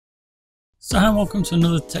So hi and welcome to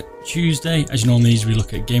another Tech Tuesday. As you know, on these we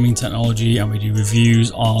look at gaming technology and we do reviews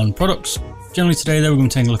on products. Generally today though, we're going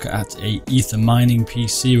to take a look at a Ether mining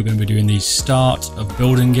PC. We're going to be doing the start of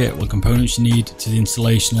building it, what components you need to the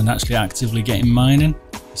installation and actually actively getting mining.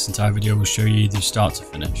 This entire video will show you the start to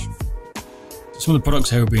finish. Some of the products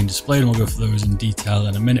here are being displayed and we'll go through those in detail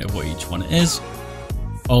in a minute of what each one is.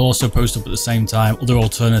 I'll also post up at the same time other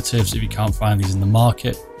alternatives if you can't find these in the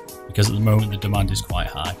market, because at the moment the demand is quite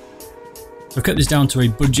high. So I've cut this down to a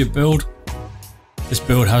budget build. This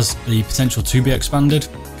build has the potential to be expanded.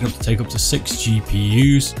 It can take up to 6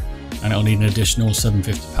 GPUs and it'll need an additional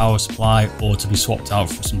 750 power supply or to be swapped out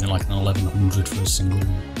for something like an 1100 for a single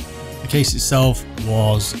one. The case itself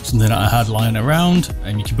was something that I had lying around,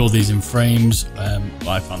 and you can build these in frames, but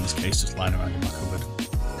I found this case just lying around in my cupboard.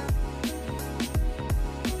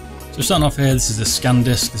 So starting off here, this is the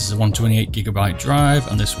SanDisk. This is a 128GB drive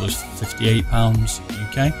and this was £58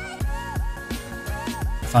 UK.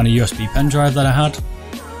 Found a USB pen drive that I had.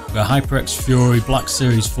 I've got a HyperX Fury Black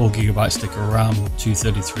Series 4GB stick of RAM,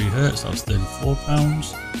 233Hz, that was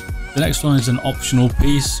 £34. The next one is an optional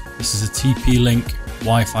piece. This is a TP-Link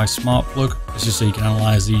Wi-Fi smart plug. This is so you can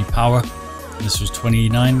analyze the power. And this was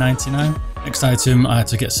 $29.99. Next item I had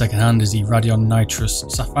to get secondhand is the Radeon Nitrous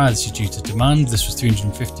Sapphire. This is due to demand. This was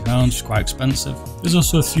 £350, which is quite expensive. There's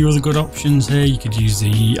also a few other good options here. You could use the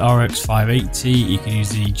RX480, you can use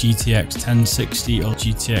the GTX 1060 or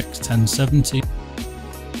GTX 1070.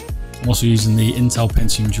 I'm also using the Intel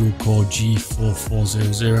Pentium dual core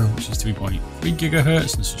G4400, which is 3.3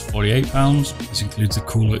 GHz. This was £48. This includes the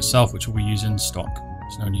cooler itself, which will be used in stock.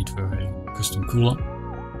 There's no need for a custom cooler.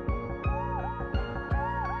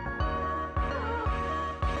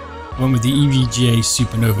 I went with the EVGA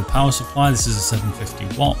Supernova power supply. This is a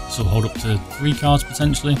 750 watt, so it'll hold up to 3 cards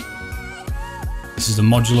potentially. This is a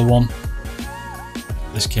modular one.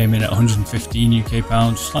 This came in at 115 UK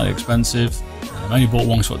pounds, slightly expensive. I only bought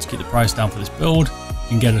one, so I had to keep the price down for this build. You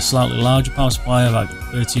can get a slightly larger power supply, like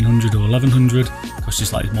 1300 or 1100. Costs you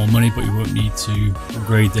slightly more money, but you won't need to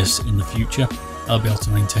upgrade this in the future. That'll be able to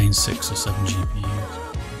maintain 6 or 7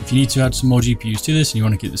 GPUs. If you need to add some more GPUs to this and you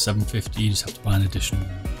want to keep the 750, you just have to buy an additional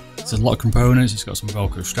one. It's a lot of components. It's got some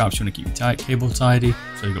Velcro straps. You want to keep your cable tidy,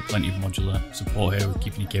 so you've got plenty of modular support here with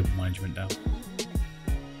keeping your cable management down.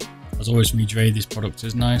 As always from EVGA, this product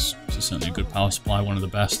is nice. It's certainly a good power supply, one of the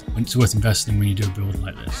best. It's worth investing when you do a build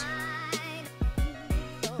like this.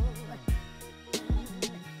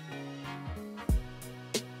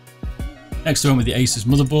 Next I went with the Asus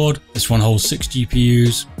motherboard. This one holds 6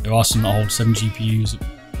 GPUs. There are some that hold 7 GPUs.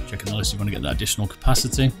 Check in the list if you want to get that additional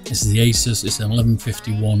capacity. This is the Asus. It's an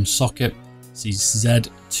 1151 socket. It's the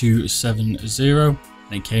Z270 and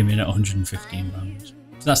it came in at £115. So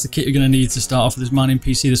that's the kit you're going to need to start off with this mining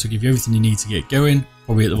PC. This will give you everything you need to get going.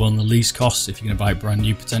 Probably at the one of the least costs if you're going to buy it brand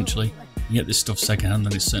new potentially. You can get this stuff secondhand,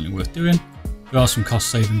 then it's certainly worth doing. There are some cost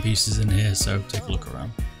saving pieces in here, so take a look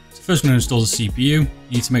around. So first we're going to install the CPU. You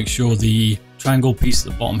need to make sure the triangle piece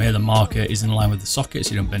at the bottom here, the marker, is in line with the socket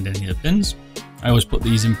so you don't bend any of the pins. I always put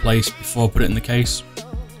these in place before I put it in the case.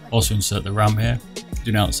 Also insert the RAM here.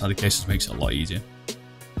 Doing it outside the case just makes it a lot easier.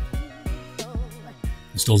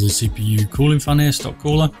 Install the CPU cooling fan here, stock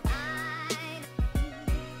cooler.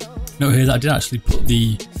 Note here that I did actually put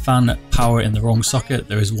the fan power in the wrong socket.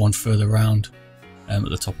 There is one further round at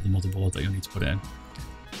the top of the motherboard that you'll need to put it in. So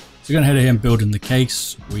we're going to head here and build in the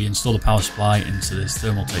case. We install the power supply into this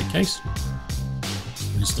thermal tape case.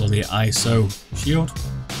 We install the ISO shield.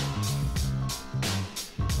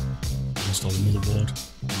 Install the motherboard.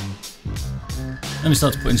 Let me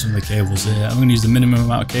start to put in some of the cables here. I'm going to use the minimum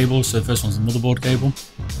amount of cables. So the first one's the motherboard cable.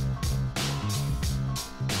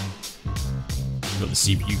 We've got the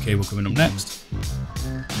CPU cable coming up next.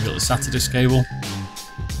 We've got the SATA disk cable.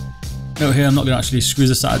 Note here, I'm not going to actually screw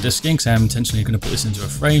the SATA disk in because I am intentionally going to put this into a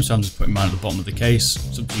frame. So I'm just putting mine at the bottom of the case.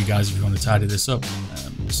 It's up to you guys if you want to tidy this up.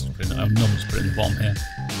 I'm just put it in the bottom here.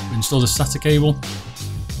 We install the SATA cable.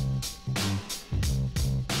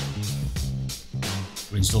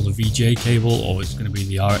 We install the VGA cable, or it's going to be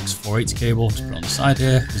the RX480 cable. Just put it on the side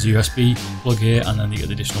here. There's a USB plug here, and then you get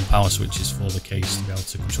the additional power switches for the case to be able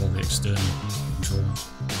to control the external controls.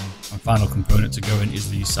 And final component to go in is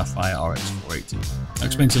the Sapphire RX480. I'll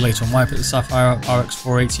explain to you later on why I put the Sapphire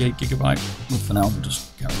RX480 8GB, but for now we'll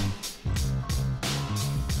just carry on.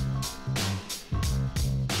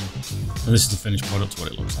 So this is the finished product,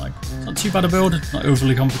 what it looks like. It's not too bad a build, not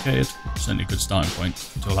overly complicated. Certainly a good starting point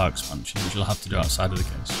to allow expansion, which you'll have to do outside of the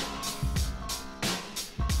case.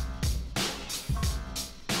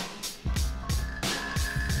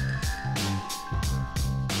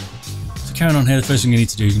 carrying on here, the first thing you need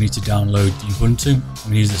to do is you need to download the Ubuntu. I'm going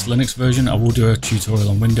to use this Linux version. I will do a tutorial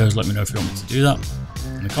on Windows. Let me know if you want me to do that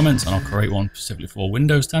in the comments, and I'll create one specifically for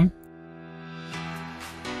Windows 10.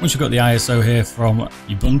 Once you've got the ISO here from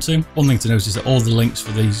Ubuntu, one thing to notice is that all the links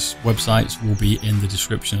for these websites will be in the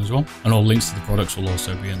description as well, and all links to the products will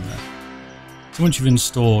also be in there. So once you've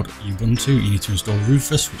installed Ubuntu, you need to install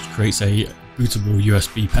Rufus, which creates a bootable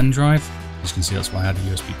USB pen drive. As you can see, that's why I had a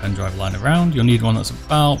USB pen drive lying around. You'll need one that's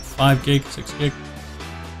about 5 gig, 6 gig.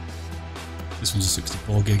 This one's a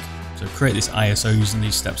 64 gig. So create this ISO using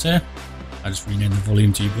these steps here. I just rename the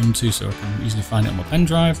volume to Ubuntu so I can easily find it on my pen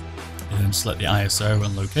drive. And then select the ISO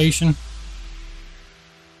and location.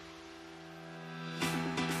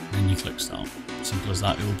 And then you click start. Simple as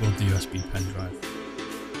that, it will build the USB pen drive.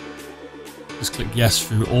 Just click yes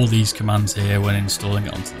through all these commands here when installing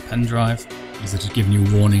it onto the pen drive. These are just giving you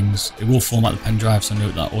warnings. It will format the pen drive, so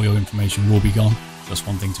note that all your information will be gone. That's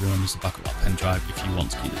one thing to remember, is to back up that pen drive if you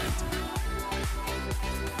want to keep the data.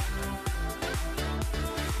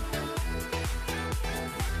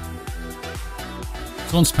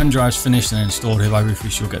 So once the pen drive is finished and installed here by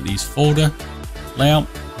Rufus, you'll get these folder layout.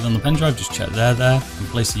 And on the pen drive, just check there, and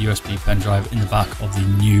place the USB pen drive in the back of the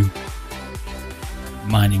new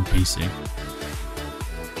mining PC.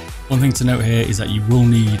 One thing to note here is that you will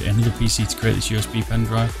need another PC to create this USB pen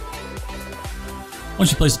drive.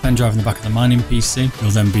 Once you place the pen drive in the back of the mining PC,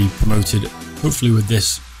 you'll then be promoted, hopefully with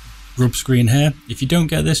this grub screen here. If you don't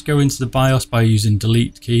get this, go into the BIOS by using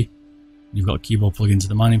delete key. You've got a keyboard plug into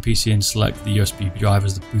the mining PC and select the USB drive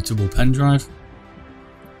as the bootable pen drive.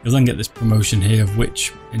 You'll then get this promotion here of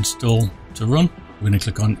which install to run. We're going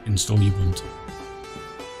to click on install Ubuntu.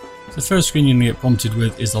 So the first screen you're going to get prompted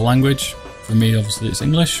with is the language. For me, obviously it's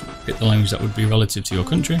English. Pick the language that would be relative to your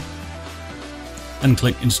country. And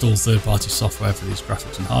click install third-party software for these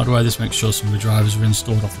graphics and hardware. This makes sure some of the drivers are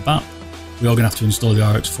installed off the bat. We are going to have to install the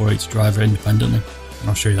RX480 driver independently, and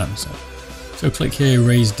I'll show you that in a sec. So click here,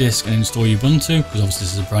 raise disk, and install Ubuntu, because obviously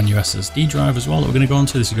this is a brand new SSD drive as well that we're going to go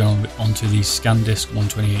onto. This is going onto the SanDisk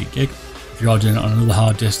 128 gig. If you are doing it on another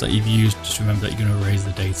hard disk that you've used, just remember that you're going to erase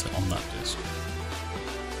the data on that disk.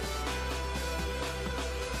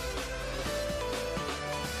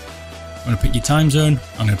 I'm going to pick your time zone.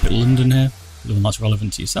 I'm going to put London here, the one that's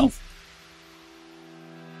relevant to yourself.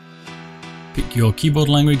 Pick your keyboard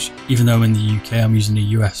language. Even though I'm in the UK, I'm using a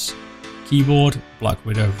US keyboard, Black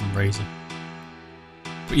Widow from Razer.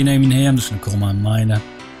 Put your name in here. I'm just going to call mine Miner.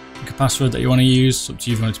 Pick a password that you want to use. It's up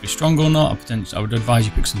to you if you want it to be strong or not. I would advise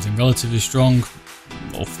you pick something relatively strong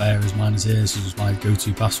or fair, as mine is here. This is my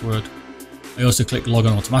go-to password. I also click log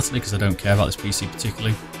on automatically because I don't care about this PC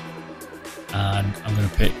particularly. And I'm going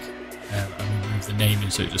to pick and remove the naming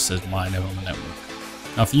so it just says Miner on the network.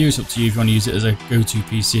 Now for you, it's up to you if you want to use it as a go-to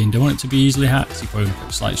PC and don't want it to be easily hacked. You probably want to pick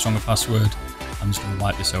a slightly stronger password. I'm just going to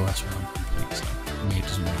wipe this OS when I'm complete, so for me it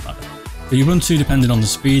doesn't really matter. For Ubuntu, depending on the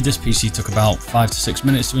speed, this PC took about 5 to 6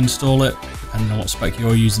 minutes to install it. Depending on what spec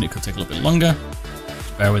you're using, it could take a little bit longer.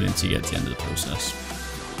 Just bear with it until you get to the end of the process.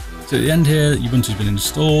 So at the end here, Ubuntu's been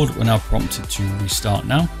installed. We're now prompted to restart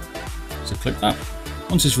now. So click that.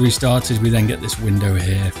 Once it's restarted, we then get this window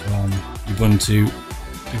here from Ubuntu,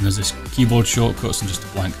 giving us this keyboard shortcuts and just a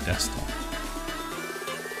blank desktop.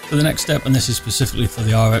 For the next step, and this is specifically for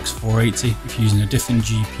the RX480, if you're using a different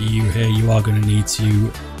GPU here, you are going to need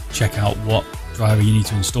to check out what driver you need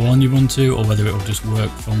to install on Ubuntu or whether it will just work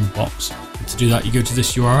from the box. And to do that, you go to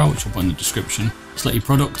this URL, which I'll put in the description, select your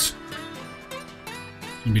product,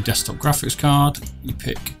 your desktop graphics card, you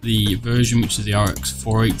pick the version, which is the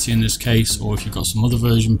RX480 in this case, or if you've got some other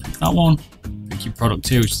version, pick that one. Pick your product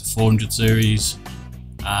here, which is the 400 series,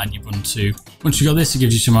 and Ubuntu. Once you've got this, it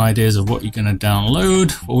gives you some ideas of what you're going to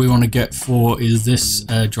download. What we want to get for is this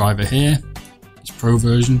driver here, this Pro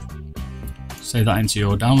version. Save that into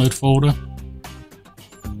your download folder.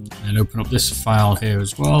 And open up this file here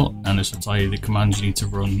as well, and this will tell you the commands you need to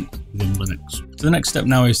run within Linux. So the next step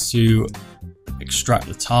now is to extract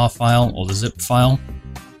the tar file or the zip file.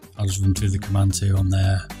 I'll just run through the commands here on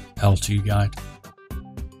their how-to guide.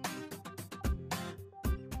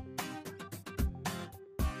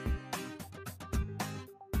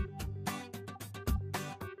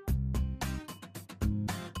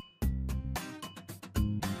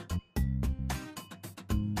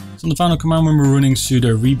 So on the final command, when we're running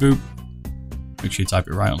sudo reboot, make sure you type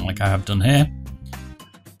it right on like I have done here.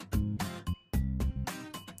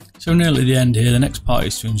 So nearly the end here, the next part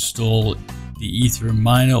is to install the Ethereum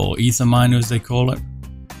miner, or Ether miner as they call it.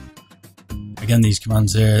 Again, these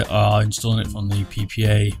commands here are installing it from the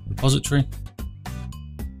PPA repository.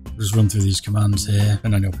 Just run through these commands here,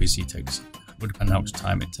 and on your PC takes, will depend on how much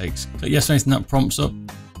time it takes. Click yes on anything that prompts up.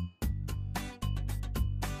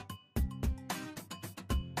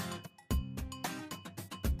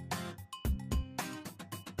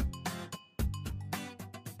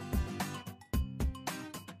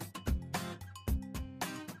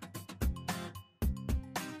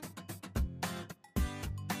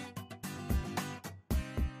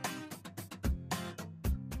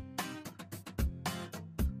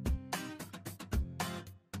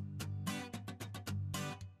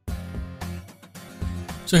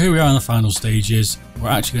 So here we are in the final stages. We're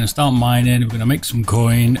actually going to start mining. We're going to make some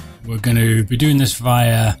coin. We're going to be doing this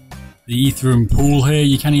via the Ethereum pool here.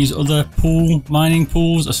 You can use other mining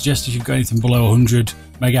pools. I suggest if you've got anything below 100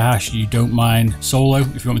 mega hash, you don't mine solo.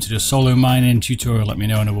 If you want me to do a solo mining tutorial, let me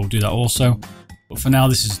know and I will do that also. But for now,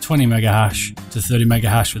 this is 20 mega hash to 30 mega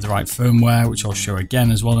hash with the right firmware, which I'll show again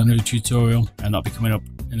as well in another tutorial, and that'll be coming up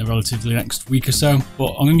in the relatively next week or so.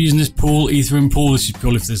 But I'm going to be using this pool, Ethereum pool. This is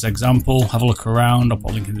purely for this example. Have a look around. I'll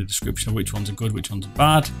put a link in the description of which ones are good, which ones are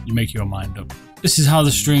bad. You make your mind up. This is how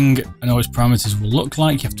the string and all its parameters will look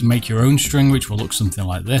like. You have to make your own string, which will look something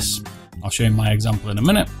like this. I'll show you my example in a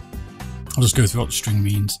minute. I'll just go through what the string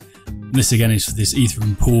means. And this again is for this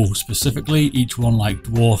Ethereum pool specifically. Each one, like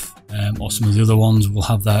Dwarf or some of the other ones, will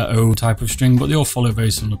have their own type of string, but they all follow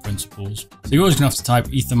very similar principles. So you're always going to have to type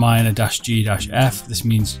etherminer-g-f. This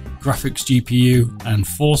means graphics GPU, and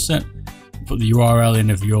force it. Put the URL in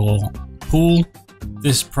of your pool.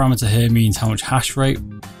 This parameter here means how much hash rate.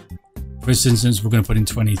 For this instance, we're going to put in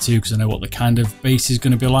 22 because I know what the kind of base is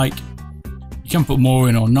going to be like. You can put more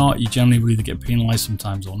in or not. You generally will either get penalized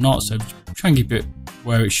sometimes or not. So try and keep it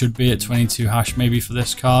where it should be at 22 hash maybe for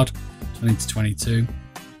this card, 20 to 22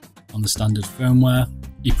 on the standard firmware.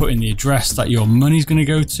 You put in the address that your money is going to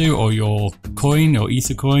go to, or your coin or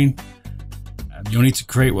Ether coin. You'll need to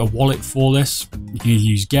create a wallet for this. You can either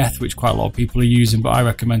use Geth, which quite a lot of people are using, but I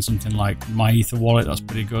recommend something like My Ether Wallet. That's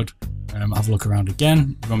pretty good. Have a look around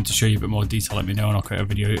again. If you want me to show you a bit more detail, let me know and I'll create a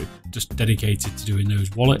video just dedicated to doing those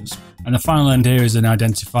wallets. And the final end here is an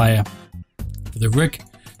identifier for the rig.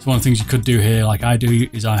 So one of the things you could do here, like I do,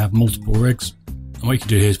 is I have multiple rigs. And what you can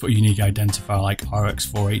do here is put a unique identifier like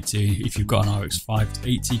RX480. If you've got an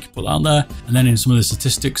RX580, you can put that on there. And then in some of the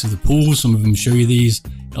statistics of the pool, some of them show you these.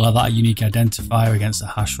 It'll have that unique identifier against the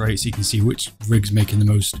hash rate, so you can see which rig's making the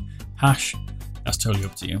most hash. That's totally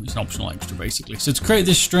up to you. It's an optional extra basically. So to create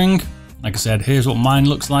this string, like I said, here's what mine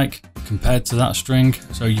looks like compared to that string.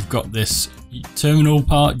 So you've got this terminal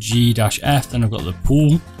part, G-F, then I've got the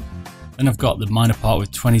pool. Then I've got the miner part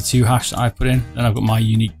with 22 hash that I put in. Then I've got my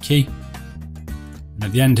unique key. And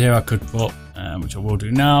at the end here, I could put, which I will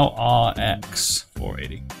do now,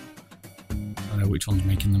 RX480. I know which one's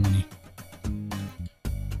making the money.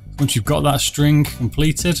 Once you've got that string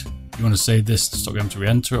completed, you want to save this to stop having to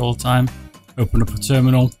re-enter it all the time. Open up a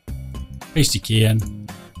terminal, paste your key in,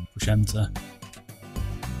 push enter,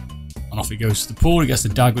 and off it goes to the pool. It gets the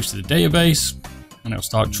DAG, which is the database, and it'll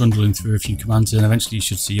start trundling through a few commands, and eventually you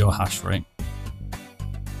should see your hash rate.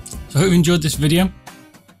 So I hope you enjoyed this video.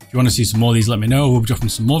 If you want to see some more of these, let me know. We'll be dropping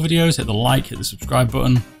some more videos. Hit the like, hit the subscribe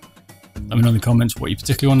button. Let me know in the comments what you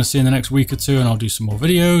particularly want to see in the next week or two, and I'll do some more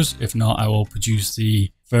videos. If not, I will produce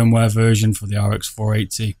the firmware version for the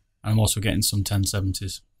RX480. I'm also getting some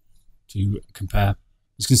 1070s to compare.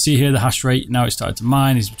 As you can see here, the hash rate, now it started to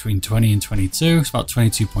mine, is between 20 and 22. It's about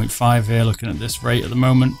 22.5 here, looking at this rate at the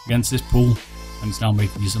moment against this pool, and it's now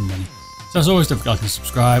making you some money. So as always, don't forget to like and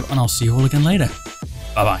subscribe, and I'll see you all again later.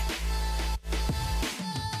 Bye bye.